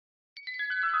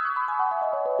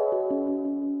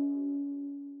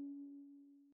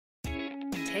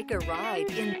Take a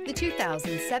ride in the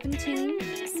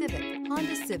 2017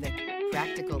 Honda Civic.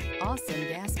 Practical, awesome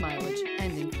gas mileage,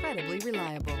 and incredibly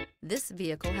reliable. This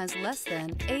vehicle has less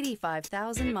than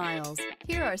 85,000 miles.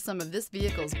 Here are some of this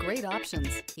vehicle's great options: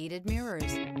 heated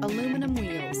mirrors, aluminum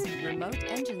wheels, remote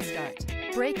engine start,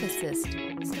 brake assist,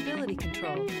 stability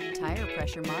control, tire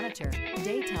pressure monitor,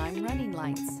 daytime running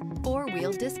lights,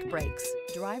 four-wheel disc brakes,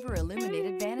 driver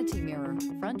illuminated vanity mirror,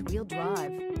 front-wheel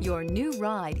drive. Your new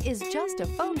ride is just a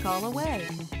phone call away.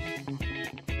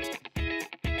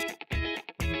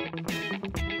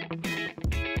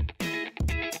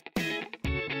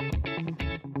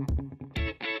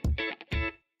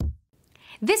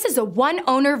 This is a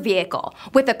one-owner vehicle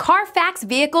with a Carfax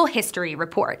Vehicle History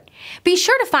Report. Be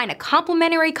sure to find a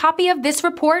complimentary copy of this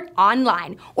report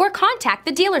online or contact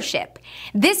the dealership.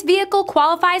 This vehicle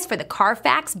qualifies for the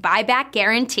Carfax Buyback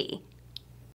Guarantee.